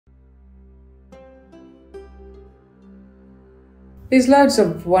There's loads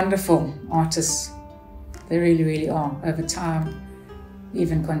of wonderful artists. There really, really are, over time,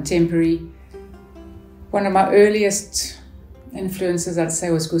 even contemporary. One of my earliest influences, I'd say,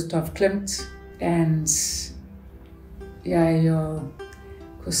 was Gustav Klimt and Yayoi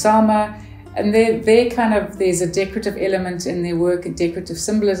Kusama. And there's a decorative element in their work, a decorative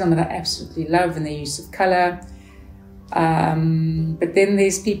symbolism that I absolutely love, and their use of colour. But then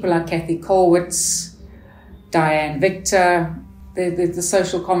there's people like Kathy Kollwitz, Diane Victor, the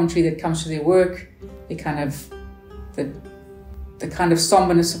social commentary that comes through their work, the kind of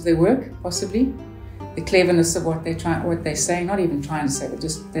somberness of their work, possibly, the cleverness of what they're saying, not even trying to say, but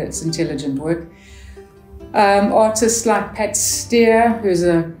just that it's intelligent work. Artists like Pat Steer, who's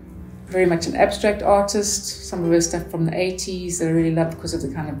very much an abstract artist. Some of her stuff from the 80s that I really love because of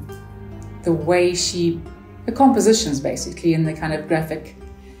the way the compositions basically, and the kind of graphic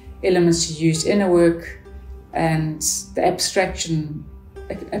elements she used in her work, and the abstract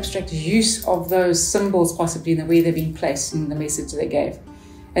use of those symbols possibly in the way they've been placed and the message they gave.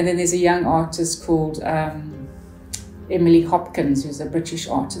 And then there's a young artist called Emily Hopkins, who's a British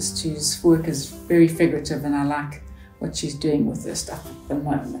artist whose work is very figurative, and I like what she's doing with her stuff at the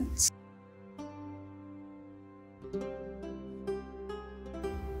moment.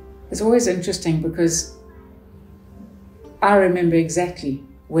 It's always interesting because I remember exactly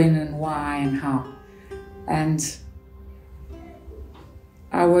when and why and how. And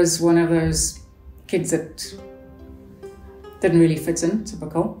I was one of those kids that didn't really fit in,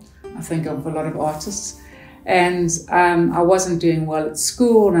 typical, I think, of a lot of artists. And I wasn't doing well at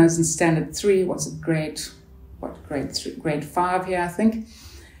school, and I was in standard 3, grade 5 here, I think.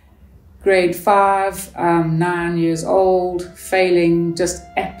 Grade 5, 9 years old, failing, just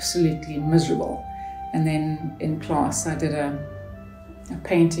absolutely miserable. And then in class I did a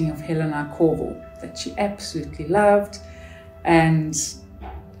painting of Helena Corval that she absolutely loved, and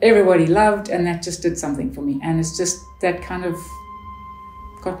everybody loved, and that just did something for me. And it's just that kind of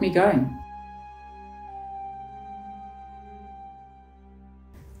got me going.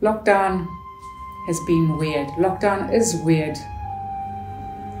 Lockdown has been weird. Lockdown is weird.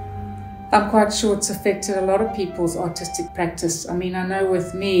 I'm quite sure it's affected a lot of people's artistic practice. I mean, I know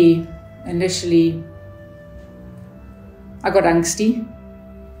with me, initially, I got angsty.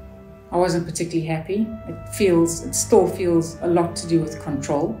 I wasn't particularly happy. It still feels a lot to do with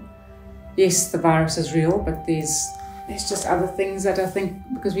control. Yes, the virus is real, but there's just other things that I think,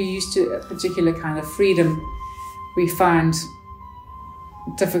 because we're used to a particular kind of freedom, we find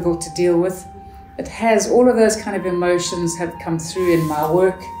difficult to deal with. It has all of those kind of emotions have come through in my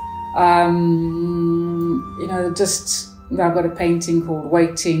work. I've got a painting called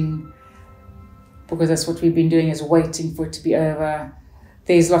Waiting, because that's what we've been doing, is waiting for it to be over.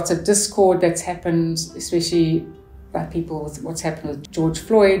 There's lots of discord that's happened, especially by people with what's happened with George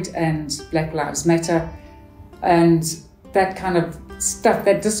Floyd and Black Lives Matter. And that kind of stuff,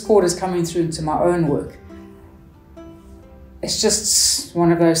 that discord is coming through into my own work. It's just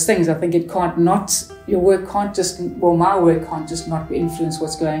one of those things. I think my work can't just not influence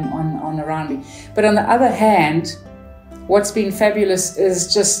what's going on around me. But on the other hand, what's been fabulous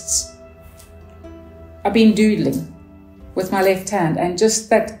is just, I've been doodling with my left hand, and just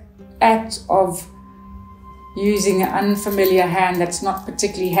that act of using an unfamiliar hand that's not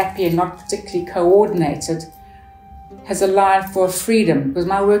particularly happy and not particularly coordinated has allowed for freedom, because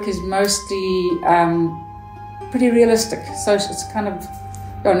my work is mostly pretty realistic, so it's kind of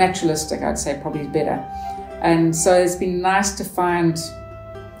naturalistic, I'd say, probably better. And so it's been nice to find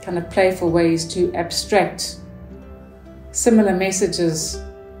kind of playful ways to abstract similar messages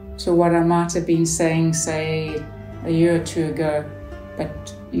to what I might have been saying, say, a year or two ago,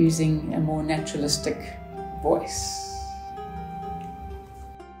 but using a more naturalistic voice.